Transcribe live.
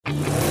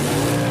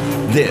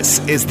This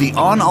is the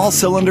On All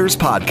Cylinders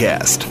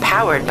podcast,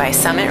 powered by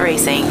Summit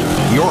Racing.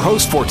 Your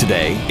host for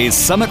today is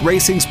Summit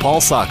Racing's Paul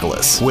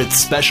Sokolis, with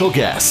special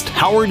guest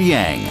Howard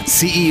Yang,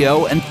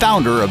 CEO and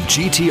founder of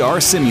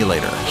GTR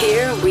Simulator.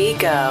 Here we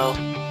go.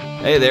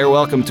 Hey there,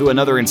 welcome to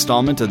another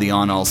installment of the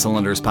On All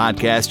Cylinders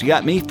podcast. You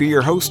got me for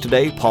your host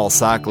today, Paul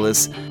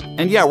Sokolis.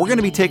 And yeah, we're going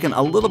to be taking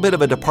a little bit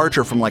of a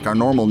departure from like our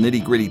normal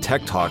nitty-gritty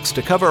tech talks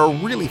to cover a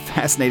really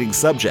fascinating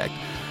subject.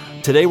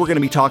 Today we're going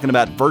to be talking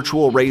about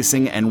virtual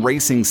racing and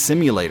racing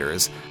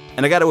simulators.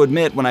 And I got to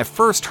admit, when I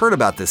first heard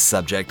about this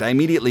subject, I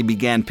immediately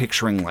began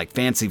picturing like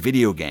fancy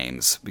video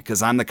games,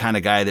 because I'm the kind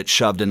of guy that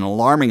shoved an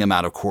alarming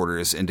amount of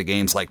quarters into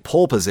games like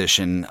Pole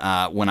Position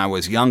when I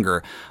was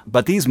younger.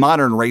 But these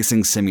modern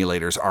racing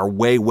simulators are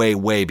way, way,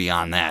 way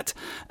beyond that.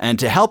 And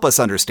to help us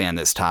understand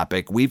this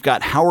topic, we've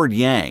got Howard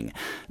Yang.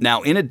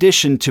 Now, in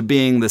addition to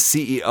being the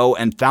CEO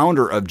and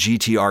founder of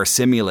GTR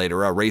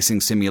Simulator, a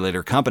racing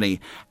simulator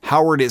company,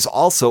 Howard is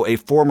also a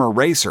former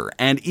racer.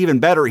 And even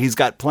better, he's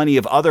got plenty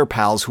of other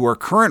pals who are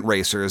current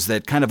racers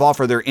that kind of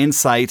offer their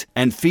insight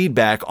and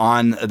feedback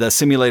on the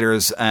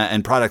simulators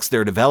and products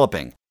they're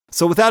developing.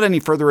 So without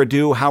any further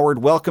ado, Howard,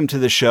 welcome to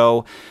the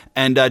show.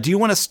 And do you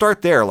want to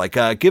start there?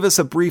 Give us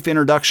a brief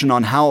introduction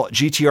on how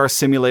GTR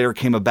Simulator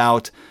came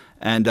about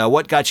and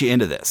what got you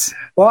into this?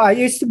 Well, I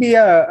used to be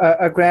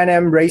a Grand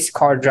Am race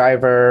car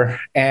driver.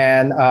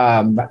 And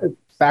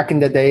back in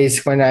the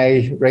days when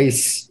I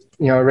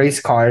race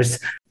cars,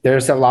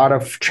 there's a lot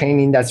of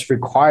training that's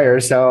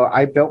required. So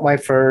I built my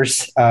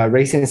first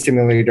racing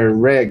simulator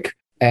rig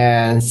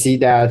and see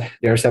that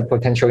there's a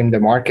potential in the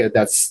market.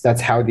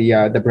 That's how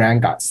the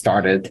brand got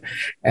started.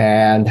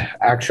 And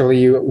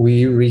actually,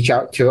 we reach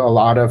out to a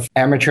lot of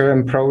amateur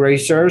and pro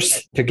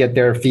racers to get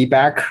their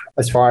feedback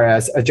as far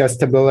as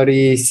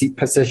adjustability, seat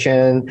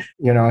position,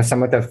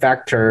 some of the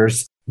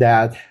factors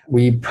that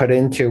we put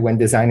into when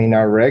designing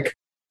our rig.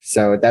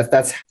 So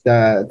that's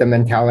the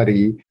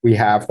mentality we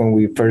have when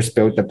we first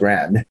built the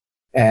brand.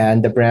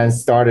 And the brand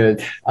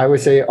started, I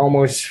would say,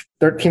 almost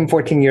 13,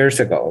 14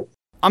 years ago.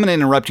 I'm going to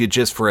interrupt you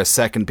just for a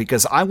second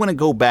because I want to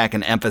go back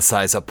and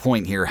emphasize a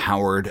point here,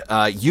 Howard.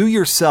 You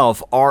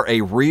yourself are a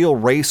real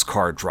race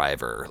car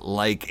driver,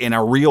 like in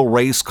a real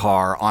race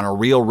car on a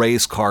real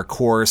race car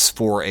course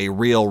for a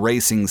real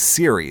racing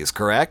series,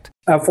 correct?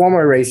 A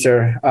former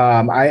racer.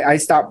 I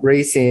stopped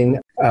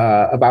racing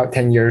about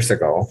 10 years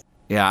ago.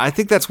 Yeah, I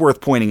think that's worth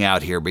pointing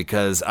out here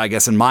because I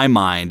guess in my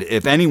mind,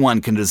 if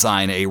anyone can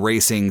design a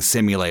racing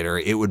simulator,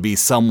 it would be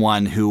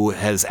someone who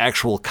has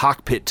actual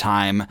cockpit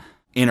time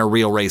in a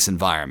real race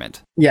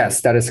environment.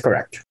 Yes, that is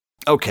correct.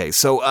 Okay,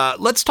 so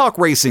let's talk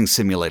racing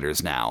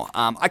simulators now.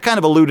 I kind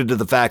of alluded to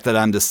the fact that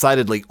I'm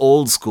decidedly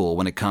old school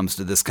when it comes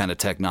to this kind of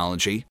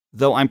technology,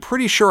 though I'm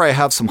pretty sure I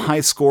have some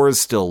high scores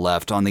still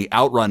left on the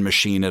outrun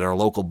machine at our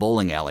local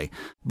bowling alley.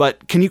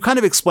 But can you kind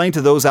of explain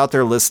to those out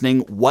there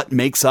listening what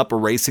makes up a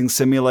racing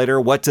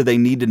simulator? What do they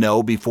need to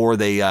know before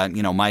they,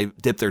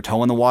 might dip their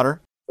toe in the water?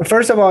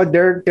 First of all,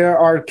 there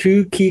are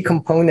two key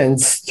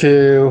components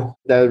to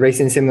the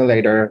racing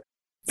simulator.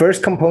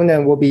 First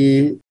component will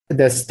be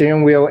the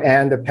steering wheel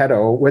and the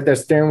pedal. With the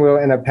steering wheel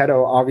and the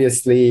pedal,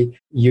 obviously,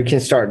 you can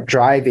start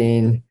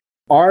driving.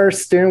 Our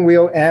steering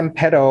wheel and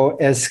pedal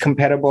is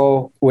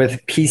compatible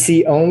with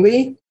PC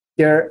only.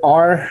 There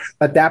are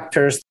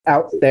adapters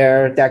out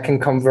there that can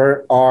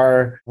convert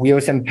our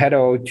wheels and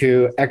pedal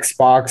to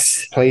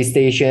Xbox,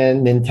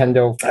 PlayStation,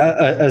 Nintendo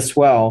as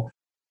well.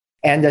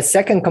 And the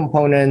second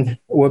component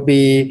would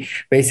be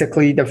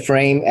basically the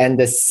frame and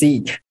the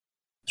seat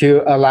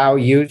to allow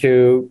you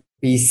to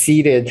be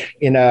seated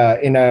in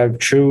a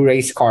true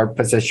race car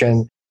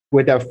position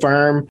with a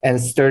firm and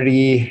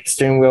sturdy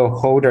steering wheel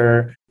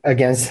holder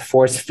against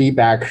force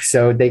feedback,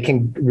 so they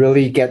can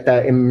really get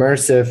the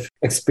immersive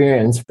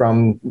experience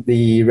from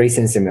the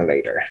racing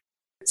simulator.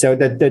 So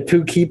the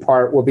two key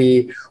part will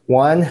be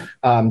one,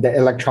 the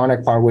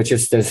electronic part, which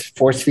is this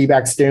force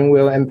feedback steering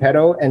wheel and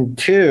pedal, and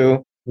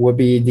two will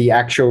be the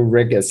actual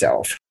rig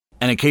itself.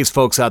 And in case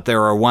folks out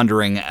there are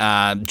wondering,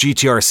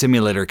 GTR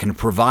Simulator can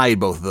provide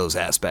both of those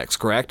aspects,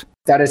 correct?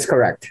 That is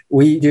correct.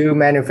 We do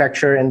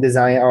manufacture and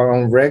design our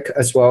own rig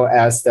as well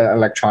as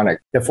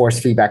the force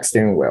feedback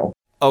steering wheel.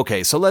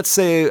 Okay, so let's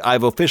say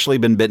I've officially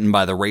been bitten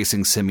by the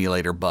racing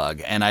simulator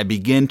bug and I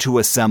begin to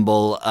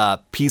assemble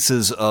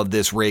pieces of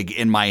this rig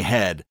in my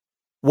head.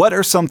 What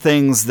are some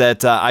things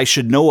that I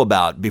should know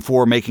about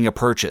before making a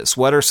purchase?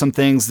 What are some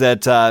things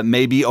that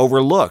may be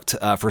overlooked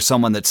for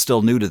someone that's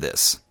still new to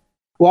this?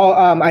 Well,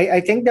 I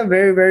think the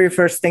very, very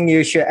first thing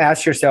you should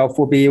ask yourself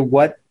will be,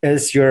 what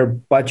is your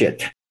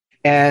budget?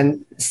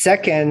 And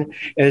second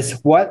is,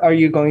 what are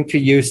you going to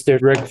use the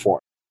rig for?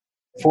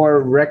 For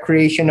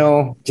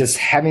recreational, just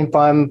having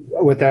fun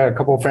with a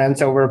couple of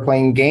friends over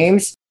playing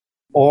games?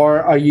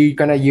 Or are you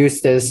going to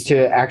use this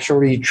to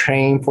actually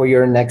train for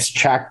your next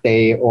track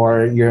day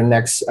or your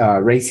next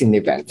racing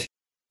event?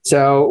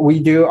 So we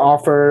do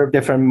offer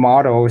different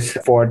models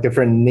for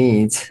different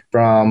needs,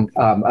 from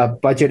a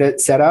budgeted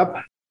setup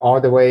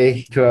all the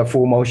way to a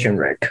full motion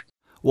rig.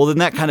 Well, then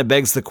that kind of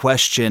begs the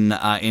question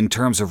in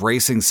terms of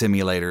racing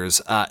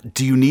simulators.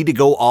 Do you need to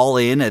go all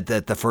in at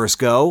the first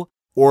go,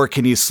 or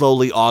can you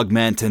slowly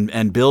augment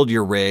and build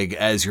your rig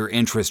as your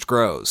interest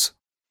grows?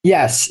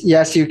 Yes,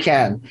 you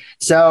can.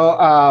 So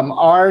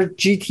our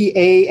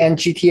GTA and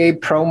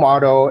GTA Pro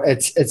model,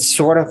 it's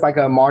sort of like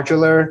a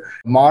modular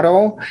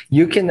model.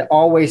 You can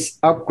always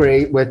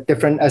upgrade with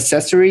different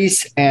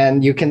accessories,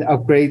 and you can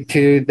upgrade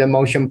to the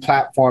motion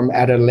platform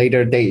at a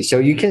later date. So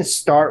you can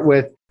start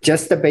with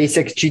just the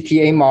basic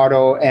GTA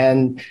model,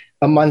 and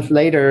a month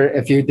later,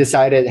 if you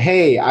decided,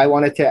 hey, I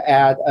wanted to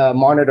add a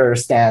monitor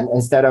stand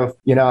instead of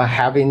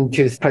having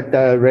to put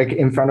the rig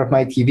in front of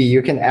my TV,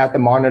 you can add the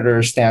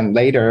monitor stand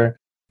later.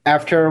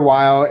 After a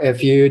while,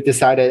 if you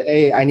decided,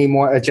 hey, I need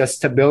more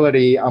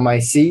adjustability on my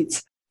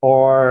seats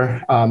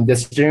or the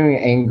steering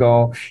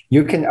angle,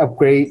 you can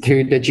upgrade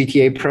to the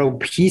GTA Pro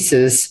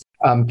pieces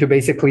to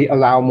basically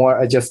allow more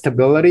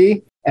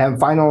adjustability. And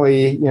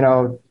finally,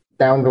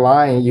 down the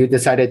line, you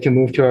decided to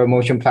move to a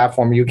motion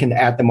platform, you can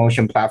add the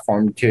motion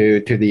platform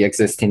to the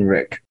existing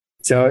rig.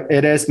 So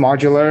it is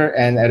modular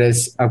and it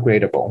is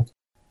upgradable.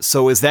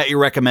 So is that your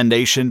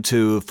recommendation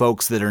to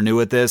folks that are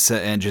new at this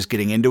and just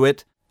getting into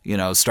it?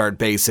 Start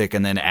basic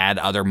and then add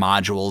other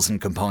modules and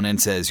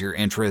components as your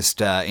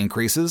interest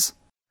increases?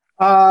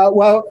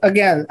 Well,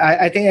 again,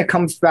 I think it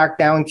comes back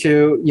down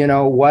to,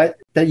 what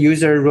the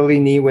user really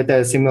need with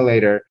the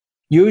simulator.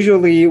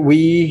 Usually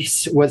we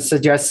would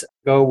suggest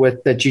go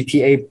with the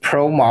GTA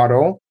Pro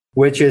model,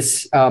 which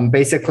is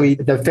basically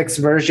the fixed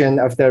version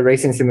of the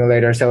racing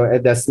simulator. So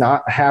it does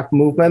not have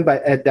movement,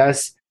 but it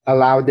does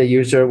allow the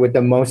user with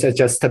the most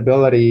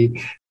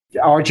adjustability.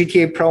 Our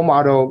GTA Pro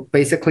model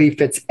basically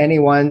fits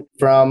anyone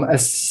from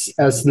as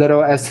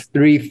little as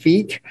 3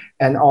 feet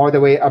and all the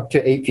way up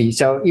to 8 feet.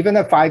 So even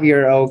a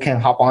 5-year-old can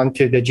hop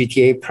onto the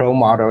GTA Pro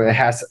model. It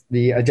has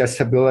the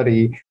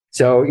adjustability.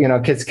 So,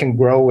 kids can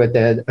grow with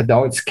it.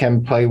 Adults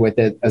can play with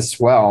it as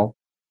well.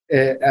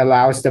 It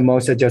allows the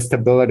most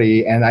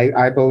adjustability. And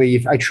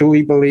I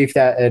truly believe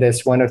that it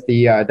is one of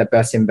the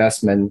best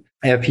investment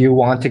if you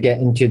want to get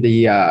into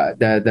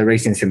the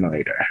racing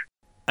simulator.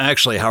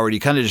 Actually, Howard, you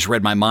kind of just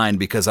read my mind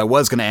because I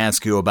was going to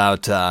ask you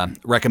about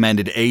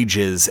recommended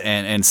ages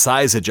and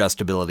size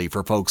adjustability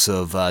for folks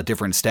of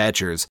different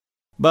statures.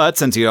 But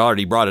since you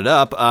already brought it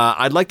up,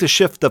 I'd like to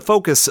shift the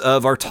focus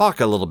of our talk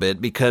a little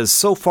bit because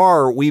so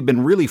far we've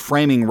been really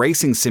framing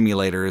racing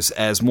simulators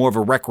as more of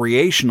a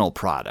recreational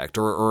product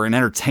or an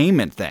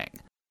entertainment thing.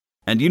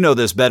 And you know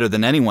this better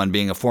than anyone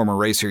being a former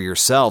racer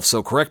yourself,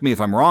 so correct me if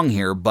I'm wrong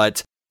here,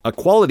 but a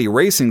quality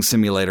racing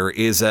simulator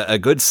is a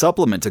good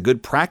supplement, a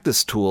good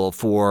practice tool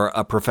for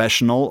a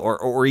professional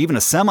or even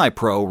a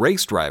semi-pro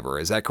race driver.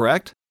 Is that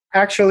correct?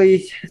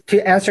 Actually,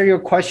 to answer your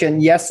question,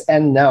 yes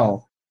and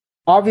no.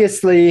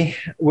 Obviously,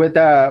 with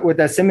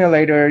a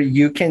simulator,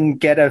 you can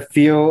get a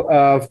feel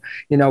of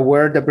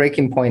where the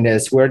braking point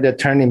is, where the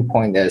turning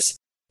point is.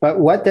 But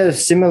what the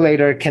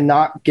simulator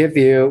cannot give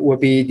you would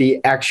be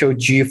the actual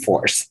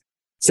G-force.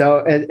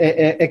 So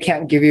it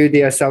can't give you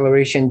the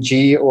acceleration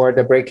G or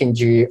the braking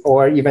G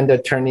or even the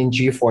turning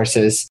G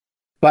forces.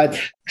 But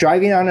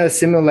driving on a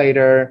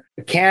simulator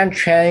can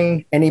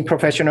train any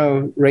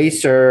professional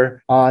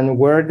racer on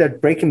where the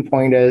braking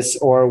point is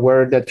or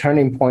where the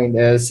turning point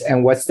is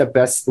and what's the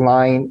best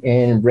line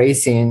in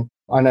racing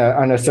on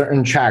a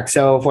certain track.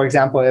 So for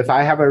example, if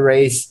I have a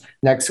race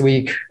next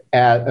week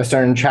at a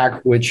certain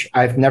track, which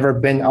I've never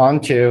been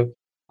onto,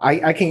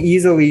 I can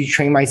easily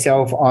train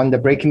myself on the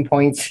braking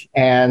points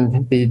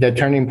and the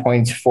turning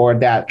points for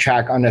that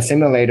track on the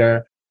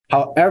simulator.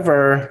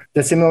 However,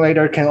 the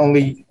simulator can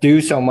only do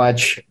so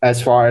much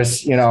as far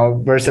as,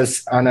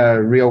 versus on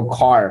a real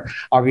car.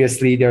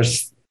 Obviously,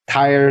 there's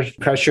tire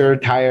pressure,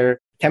 tire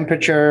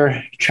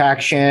temperature,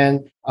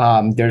 traction.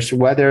 There's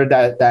weather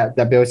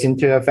that builds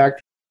into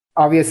effect.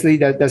 Obviously,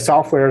 the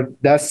software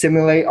does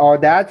simulate all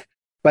that,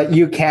 but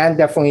you can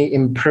definitely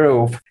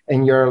improve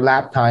in your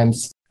lap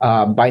times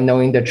by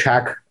knowing the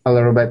track a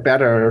little bit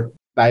better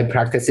by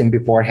practicing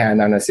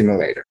beforehand on a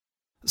simulator.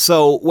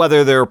 So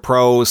whether they're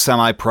pro,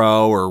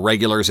 semi-pro, or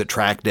regulars at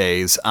track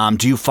days,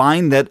 do you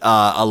find that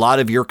a lot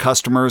of your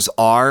customers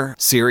are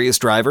serious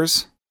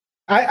drivers?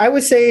 I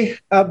would say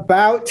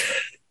about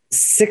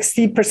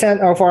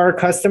 60% of our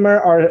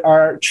customers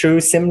are true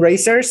sim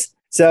racers.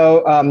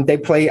 So they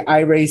play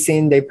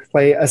iRacing, they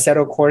play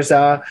Assetto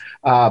Corsa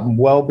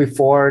well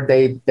before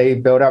they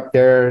build up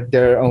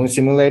their own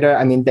simulator.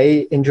 I mean,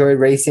 they enjoy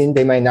racing.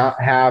 They might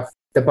not have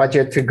the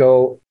budget to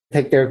go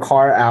take their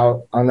car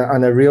out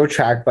on a real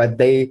track, but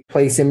they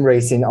play sim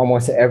racing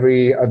almost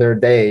every other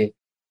day.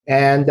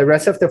 And the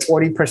rest of the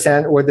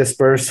 40% were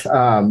dispersed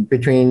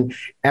between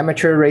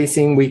amateur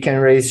racing,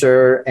 weekend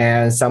racer,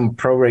 and some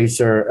pro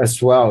racer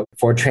as well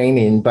for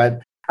training.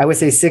 But I would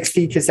say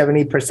 60 to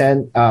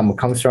 70%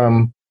 comes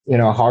from,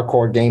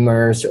 hardcore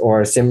gamers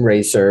or sim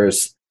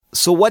racers.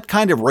 So what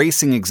kind of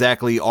racing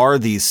exactly are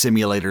these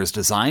simulators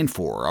designed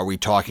for? Are we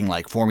talking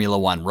like Formula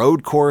One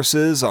road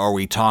courses? Are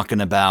we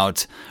talking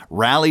about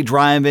rally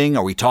driving?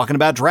 Are we talking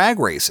about drag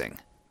racing?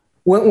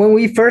 When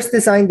we first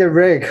designed the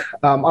rig,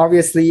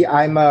 obviously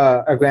I'm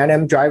a Grand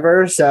Am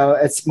driver, so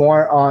it's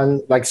more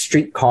on like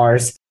street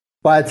cars.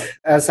 But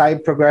as I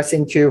progress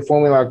into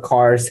Formula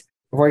cars,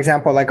 for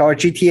example, like our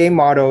GTA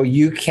model,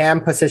 you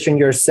can position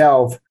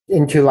yourself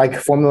into like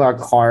Formula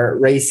car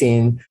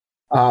racing.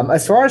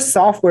 As far as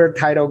software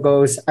title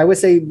goes, I would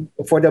say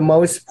for the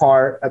most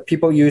part,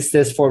 people use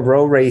this for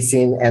road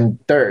racing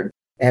and dirt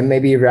and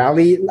maybe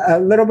rally, a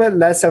little bit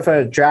less of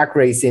a drag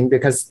racing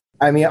because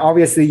I mean,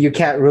 obviously you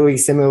can't really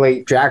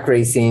simulate drag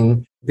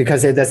racing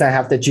because it doesn't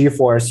have the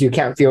G-force. You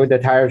can't feel the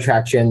tire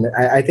traction.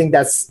 I think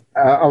that's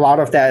a lot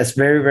of that is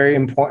very, very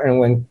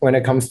important when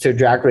it comes to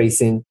drag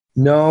racing.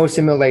 No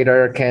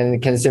simulator can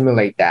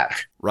simulate that.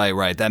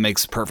 Right. That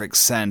makes perfect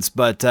sense.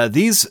 But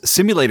these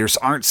simulators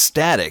aren't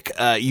static.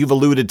 You've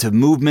alluded to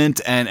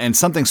movement and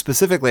something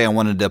specifically I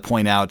wanted to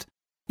point out.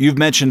 You've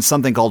mentioned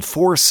something called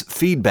force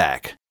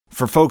feedback.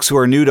 For folks who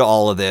are new to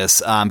all of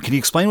this, can you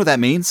explain what that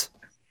means?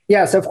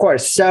 Yes, of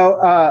course. So,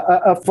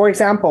 for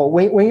example,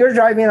 when you're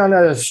driving on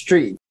a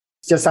street,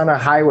 just on a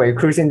highway,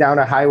 cruising down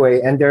a highway,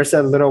 and there's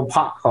a little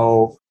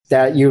pothole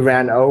that you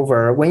ran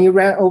over. When you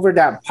ran over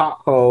that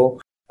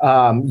pothole,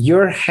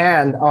 your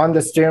hand on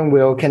the steering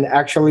wheel can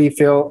actually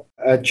feel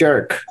a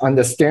jerk on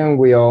the steering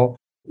wheel,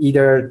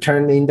 either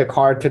turning the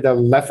car to the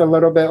left a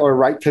little bit or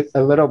right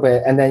a little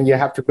bit, and then you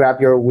have to grab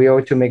your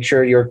wheel to make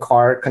sure your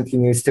car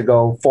continues to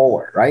go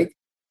forward, right?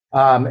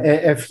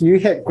 If you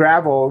hit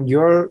gravel,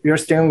 your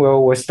steering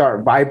wheel will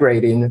start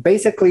vibrating.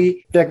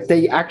 Basically,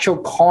 the actual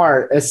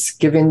car is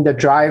giving the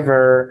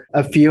driver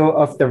a feel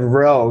of the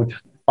road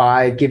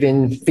by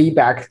giving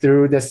feedback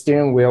through the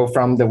steering wheel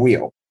from the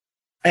wheel.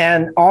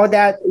 And all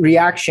that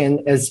reaction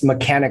is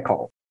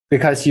mechanical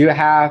because you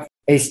have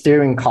a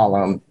steering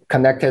column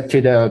connected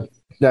to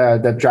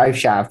the drive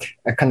shaft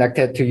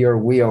connected to your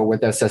wheel with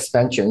the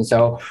suspension.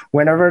 So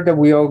whenever the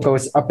wheel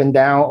goes up and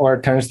down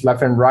or turns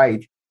left and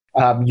right,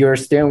 your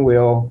steering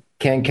wheel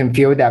can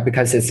feel that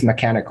because it's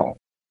mechanical.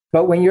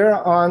 But when you're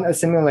on a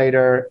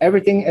simulator,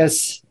 everything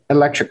is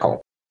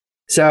electrical.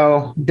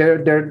 So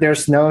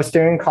there's no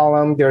steering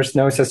column, there's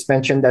no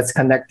suspension that's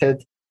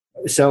connected.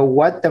 So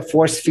what the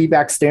force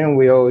feedback steering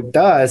wheel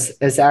does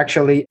is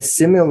actually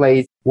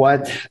simulate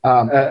what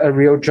a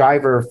real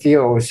driver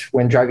feels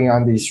when driving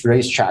on these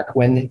racetrack.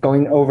 When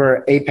going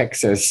over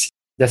apexes,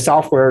 the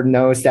software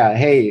knows that,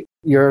 hey,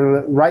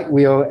 your right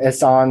wheel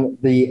is on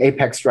the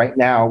apex right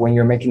now when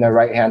you're making a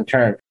right-hand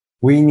turn.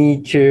 We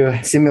need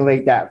to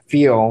simulate that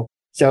feel.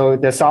 So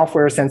the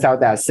software sends out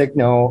that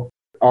signal.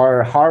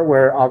 Our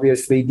hardware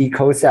obviously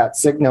decodes that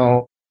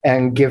signal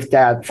and give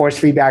that force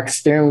feedback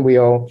steering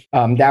wheel,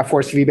 that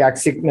force feedback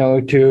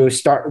signal to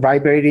start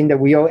vibrating the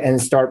wheel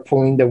and start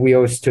pulling the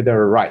wheels to the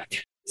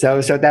right.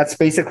 So that's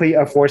basically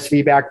a force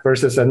feedback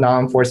versus a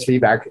non-force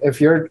feedback. If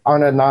you're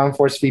on a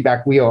non-force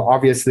feedback wheel,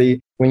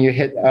 obviously, when you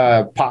hit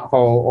a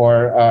pothole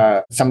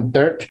or some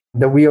dirt,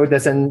 the wheel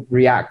doesn't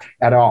react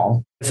at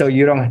all. So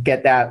you don't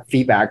get that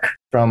feedback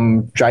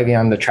from driving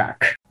on the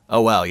track. Oh,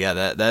 wow.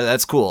 Yeah,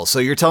 that's cool. So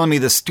you're telling me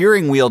the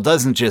steering wheel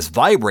doesn't just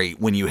vibrate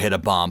when you hit a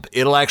bump.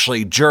 It'll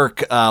actually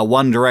jerk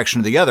one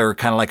direction or the other,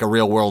 kind of like a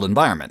real world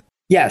environment.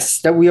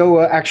 Yes, the wheel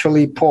will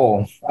actually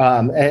pull.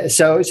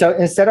 So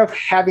instead of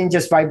having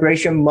just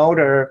vibration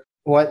motor,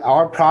 what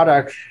our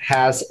product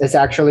has is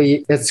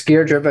actually it's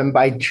gear driven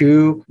by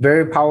two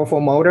very powerful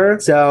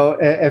motors. So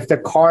if the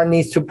car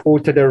needs to pull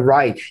to the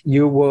right,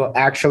 you will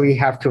actually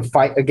have to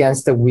fight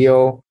against the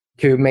wheel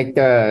to make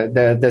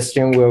the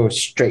steering wheel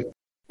straight.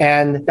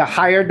 And the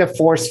higher the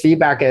force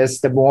feedback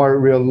is, the more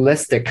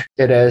realistic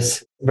it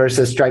is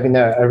versus driving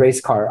a race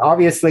car.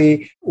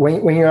 Obviously,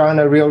 when you're on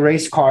a real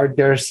race car,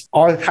 there's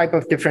all type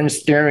of different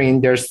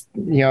steering. There's,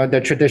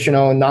 the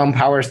traditional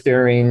non-power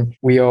steering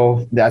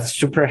wheel that's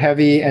super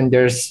heavy, and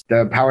there's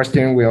the power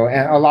steering wheel.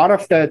 And a lot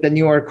of the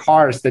newer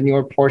cars, the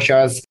newer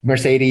Porsches,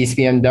 Mercedes,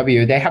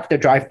 BMW, they have the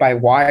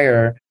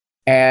drive-by-wire.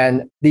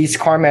 And these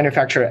car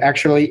manufacturer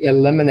actually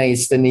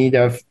eliminates the need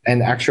of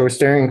an actual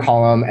steering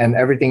column, and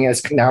everything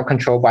is now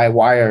controlled by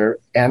wire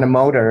and a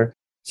motor.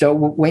 So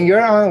when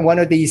you're on one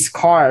of these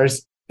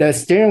cars, the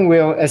steering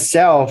wheel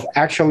itself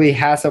actually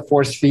has a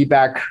force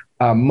feedback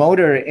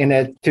motor in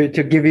it to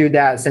give you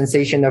that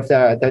sensation of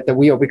the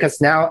wheel, because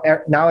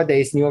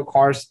nowadays newer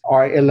cars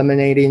are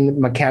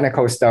eliminating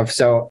mechanical stuff.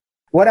 So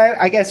what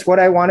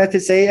I wanted to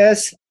say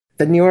is,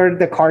 the newer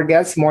the car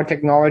gets, more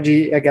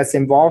technology gets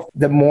involved,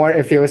 the more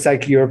it feels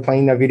like you're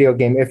playing a video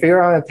game. If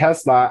you're on a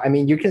Tesla, I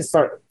mean, you can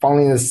start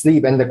falling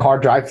asleep and the car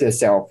drives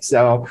itself.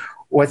 So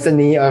what's the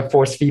need of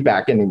force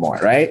feedback anymore,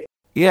 right?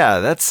 Yeah,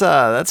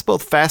 that's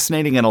both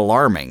fascinating and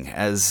alarming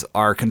as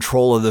our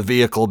control of the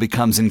vehicle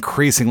becomes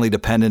increasingly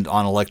dependent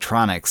on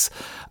electronics.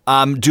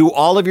 Do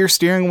all of your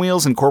steering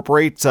wheels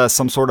incorporate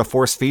some sort of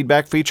force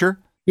feedback feature?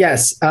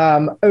 Yes,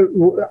 all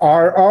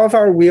of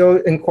our wheel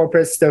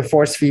incorporates the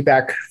force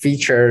feedback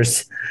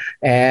features,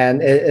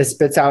 and it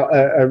spits out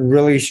a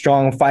really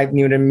strong 5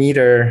 Newton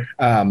meter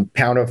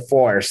pound of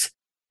force.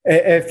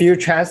 If you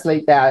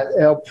translate that,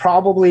 it'll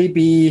probably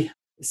be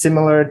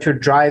similar to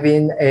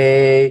driving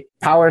a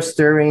power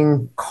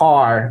steering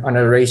car on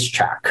a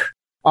racetrack.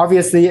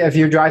 Obviously, if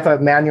you drive a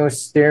manual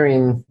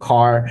steering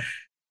car,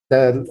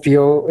 the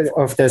feel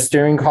of the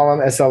steering column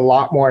is a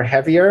lot more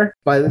heavier,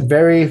 but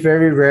very,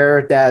 very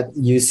rare that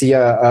you see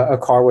a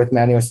car with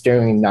manual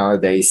steering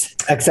nowadays,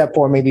 except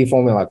for maybe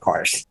Formula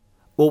cars.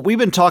 Well, we've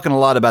been talking a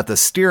lot about the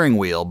steering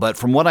wheel, but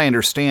from what I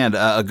understand,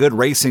 a good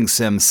racing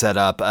sim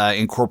setup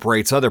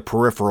incorporates other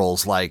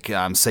peripherals like,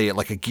 say,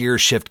 like a gear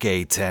shift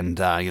gate and,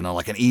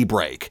 like an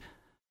e-brake.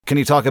 Can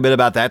you talk a bit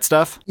about that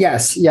stuff?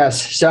 Yes.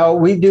 So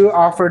we do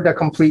offer the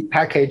complete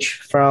package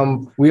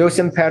from wheels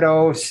and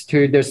pedals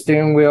to the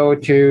steering wheel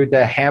to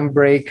the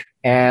handbrake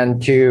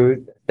and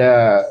to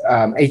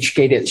the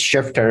H-gated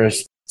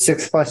shifters,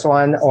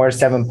 6+1 or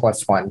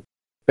 7+1.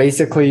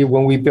 Basically,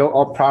 when we build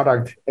our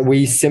product,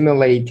 we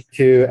simulate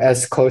to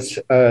as close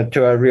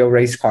to a real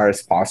race car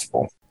as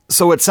possible.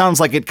 So it sounds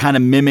like it kind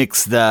of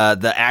mimics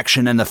the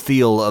action and the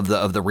feel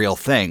of the real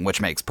thing, which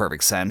makes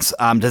perfect sense.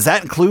 Does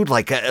that include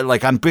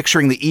like I'm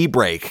picturing the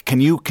e-brake? Can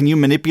you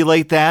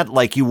manipulate that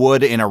like you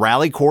would in a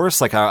rally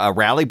course, like a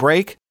rally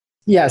brake?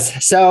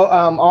 Yes. So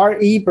our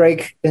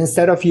e-brake,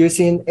 instead of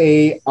using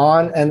a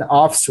on and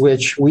off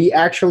switch, we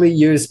actually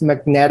use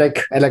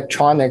magnetic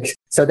electronics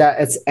so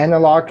that it's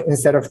analog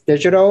instead of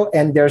digital,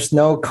 and there's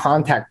no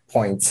contact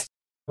points.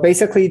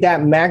 Basically,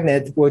 that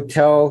magnet will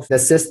tell the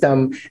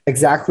system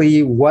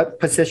exactly what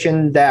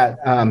position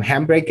that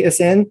handbrake is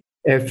in.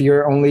 If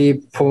you're only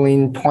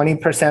pulling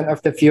 20%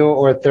 of the fuel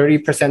or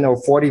 30% or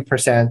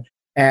 40%.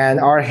 And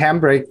our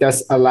handbrake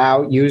does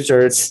allow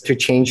users to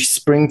change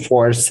spring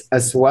force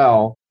as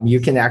well. You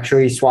can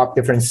actually swap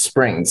different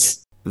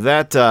springs.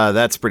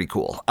 That's pretty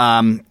cool.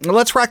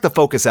 Let's rack the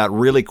focus out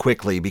really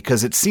quickly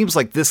because it seems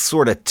like this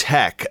sort of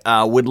tech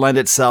would lend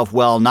itself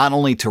well not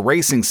only to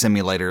racing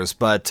simulators,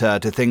 but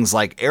to things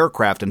like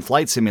aircraft and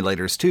flight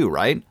simulators too,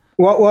 right?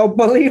 Well,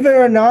 believe it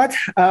or not,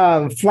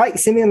 flight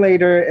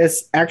simulator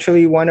is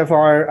actually one of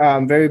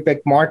our very big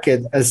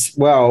market as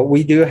well.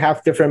 We do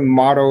have different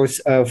models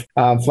of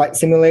flight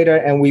simulator,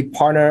 and we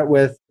partner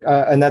with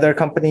another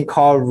company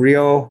called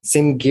Real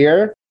Sim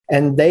Gear.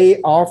 And they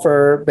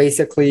offer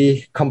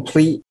basically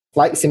complete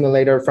flight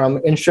simulator from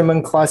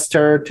instrument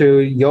cluster to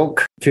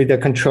yoke to the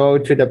control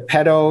to the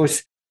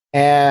pedals.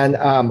 And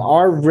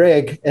our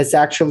rig is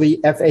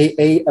actually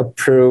FAA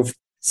approved.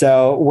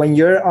 So when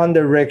you're on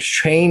the rig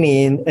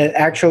training, it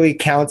actually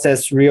counts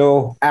as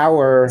real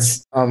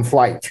hours on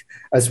flight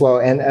as well.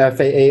 And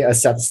FAA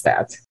accepts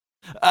that.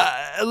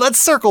 Let's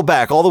circle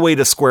back all the way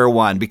to square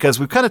one because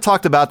we've kind of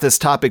talked about this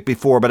topic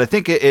before, but I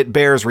think it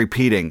bears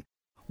repeating.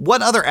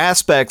 What other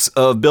aspects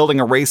of building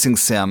a racing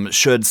sim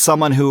should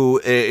someone who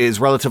is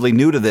relatively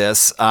new to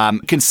this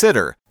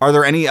consider? Are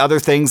there any other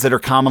things that are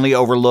commonly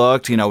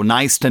overlooked,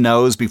 nice to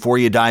knows before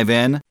you dive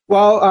in?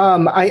 Well,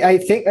 I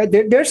think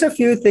there's a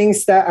few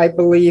things that I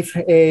believe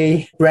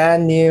a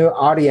brand new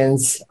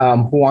audience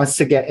who wants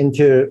to get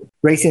into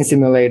racing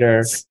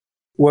simulators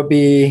would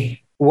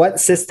be what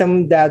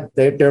system that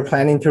they're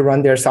planning to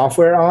run their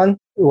software on,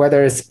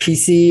 whether it's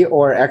PC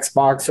or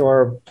Xbox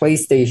or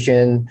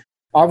PlayStation.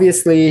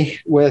 Obviously,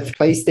 with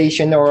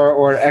PlayStation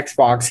or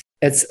Xbox,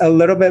 it's a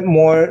little bit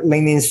more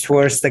leaning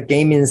towards the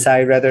gaming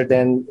side rather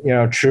than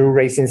true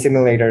racing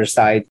simulator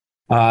side.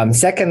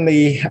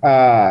 Secondly,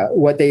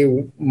 what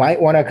they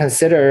might want to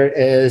consider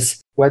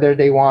is whether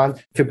they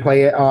want to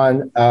play it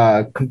on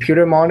a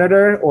computer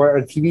monitor or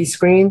a TV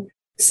screen,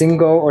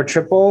 single or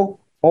triple,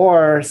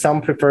 or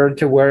some prefer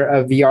to wear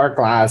a VR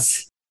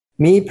glass.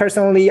 Me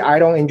personally, I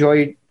don't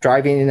enjoy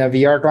driving in a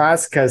VR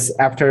glass because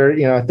after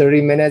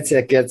 30 minutes,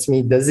 it gets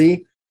me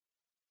dizzy.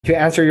 To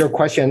answer your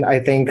question, I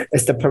think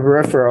it's the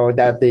peripheral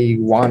that they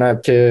want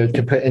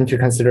to put into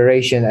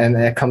consideration, and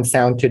it comes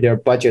down to their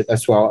budget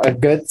as well. A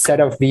good set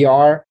of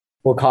VR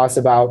will cost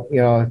about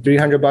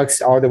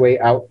 $300 all the way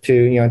out to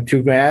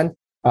 $2,000.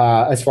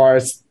 As far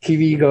as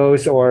TV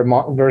goes or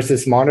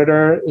versus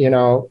monitor,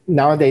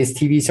 nowadays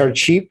TVs are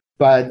cheap,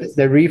 but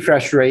the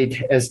refresh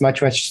rate is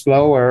much, much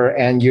slower,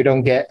 and you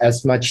don't get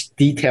as much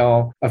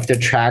detail of the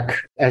track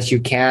as you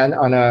can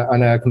on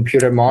a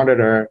computer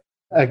monitor.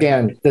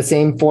 Again, the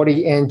same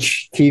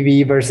 40-inch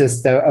TV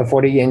versus a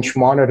 40-inch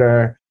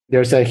monitor,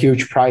 there's a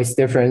huge price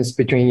difference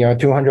between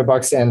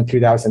 $200 and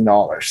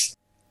 $2,000.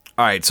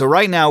 All right, so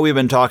right now we've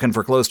been talking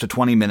for close to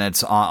 20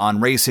 minutes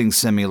on racing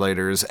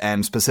simulators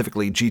and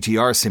specifically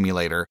GTR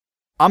Simulator.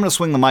 I'm going to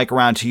swing the mic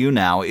around to you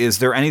now. Is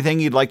there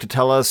anything you'd like to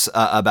tell us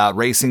about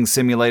racing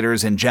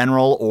simulators in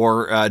general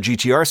or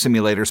GTR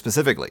Simulator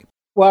specifically?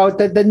 Well,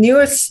 the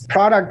newest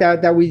product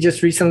that we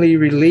just recently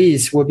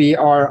released will be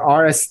our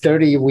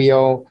RS30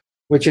 wheel,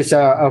 which is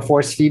a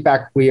force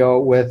feedback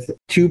wheel with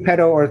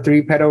 2-pedal or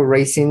 3-pedal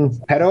racing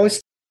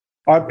pedals.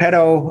 Our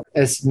pedal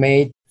is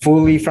made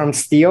fully from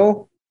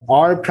steel.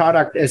 Our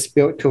product is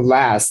built to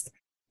last.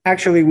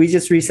 Actually, we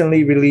just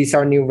recently released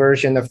our new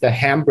version of the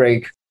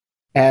handbrake,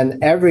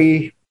 and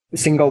every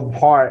single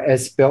part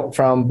is built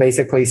from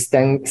basically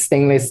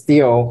stainless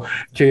steel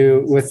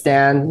to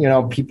withstand,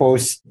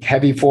 people's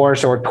heavy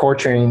force or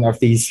torturing of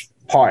these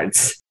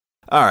parts.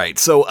 All right.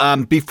 So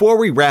before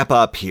we wrap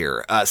up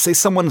here, say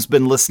someone's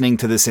been listening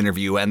to this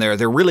interview and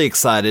they're really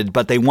excited,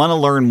 but they want to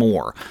learn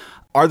more.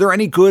 Are there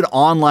any good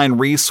online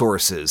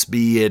resources,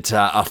 be it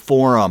a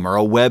forum or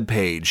a web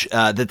page,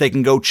 that they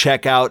can go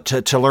check out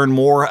to learn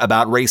more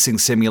about racing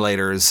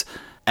simulators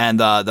and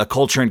the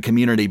culture and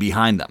community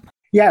behind them?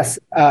 Yes,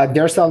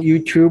 there's a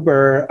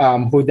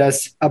YouTuber who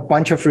does a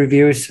bunch of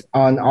reviews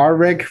on our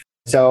rig.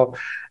 So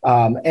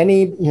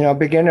any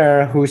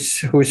beginner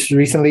who's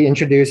recently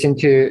introduced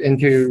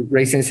into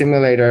racing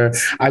simulator,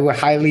 I would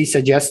highly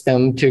suggest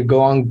them to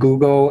go on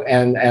Google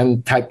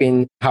and type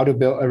in how to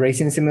build a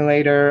racing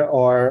simulator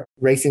or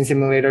racing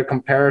simulator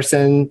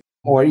comparison,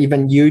 or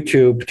even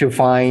YouTube to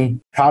find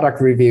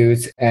product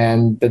reviews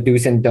and the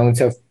do's and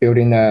don'ts of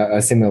building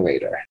a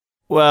simulator.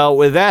 Well,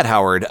 with that,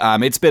 Howard,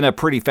 it's been a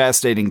pretty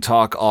fascinating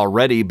talk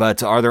already,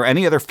 but are there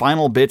any other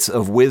final bits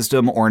of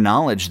wisdom or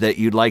knowledge that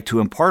you'd like to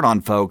impart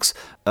on folks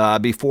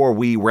before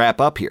we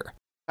wrap up here?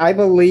 I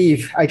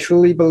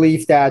truly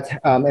believe that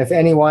if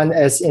anyone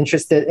is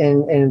interested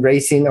in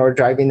racing or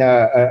driving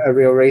a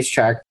real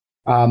racetrack,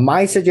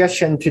 my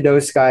suggestion to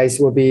those guys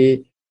would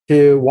be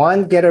to,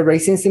 one, get a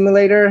racing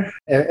simulator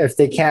if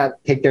they can't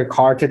take their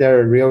car to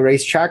their real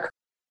racetrack.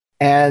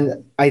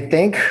 And I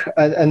think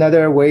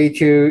another way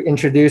to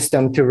introduce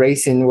them to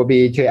racing would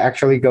be to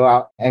actually go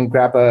out and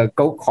grab a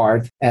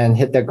go-kart and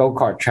hit the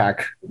go-kart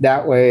track.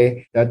 That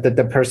way,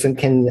 the person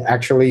can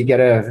actually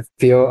get a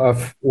feel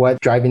of what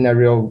driving a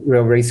real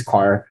race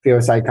car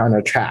feels like on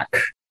a track.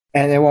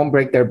 And it won't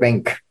break their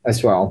bank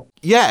as well.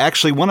 Yeah,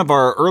 actually, one of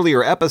our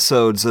earlier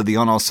episodes of the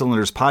On All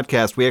Cylinders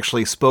podcast, we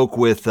actually spoke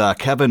with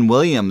Kevin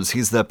Williams.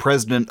 He's the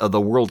president of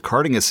the World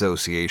Karting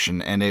Association,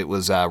 and it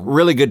was a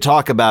really good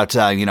talk about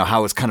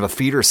how it's kind of a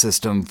feeder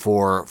system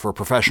for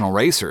professional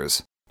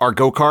racers. Are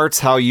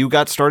go-karts how you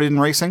got started in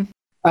racing?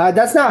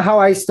 That's not how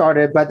I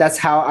started, but that's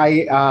how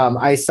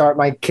I start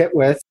my kit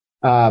with.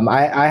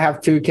 I have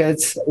two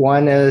kids.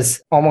 One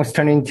is almost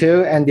turning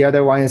 2, and the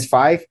other one is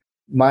 5.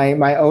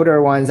 My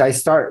older ones, I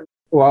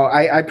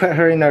put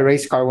her in a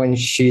race car when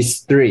she's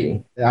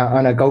 3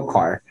 on a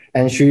go-kart,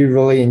 and she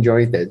really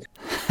enjoyed it.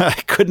 I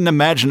couldn't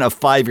imagine a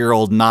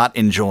 5-year-old not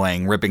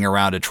enjoying ripping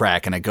around a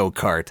track in a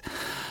go-kart.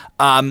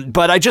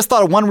 But I just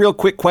thought of one real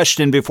quick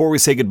question before we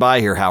say goodbye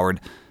here, Howard.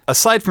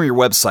 Aside from your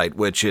website,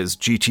 which is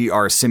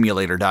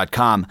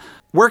GTRsimulator.com,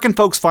 where can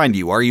folks find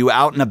you? Are you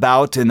out and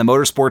about in the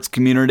motorsports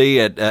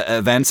community at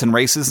events and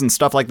races and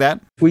stuff like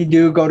that? We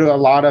do go to a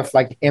lot of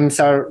like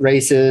IMSA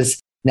races,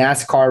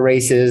 NASCAR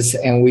races,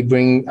 and we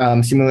bring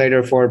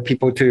simulator for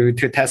people to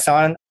test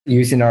on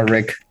using our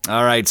rig.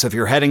 All right, so if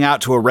you're heading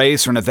out to a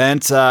race or an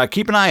event,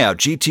 keep an eye out,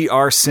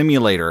 GTR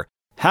Simulator.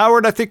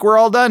 Howard, I think we're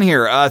all done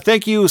here.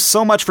 Thank you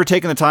so much for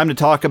taking the time to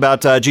talk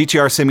about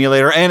GTR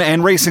Simulator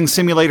and racing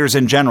simulators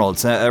in general.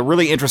 It's a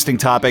really interesting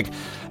topic,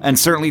 and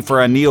certainly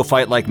for a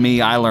neophyte like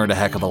me, I learned a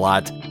heck of a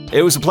lot.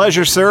 It was a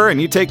pleasure, sir,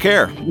 and you take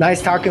care.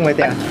 Nice talking with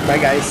you. Bye,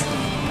 guys.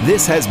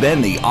 This has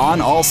been the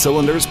On All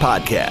Cylinders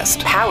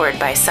podcast, powered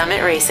by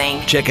Summit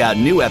Racing. Check out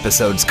new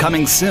episodes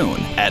coming soon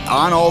at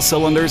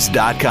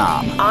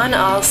onallcylinders.com.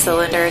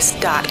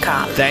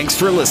 onallcylinders.com. Thanks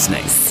for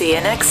listening. See you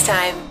next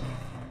time.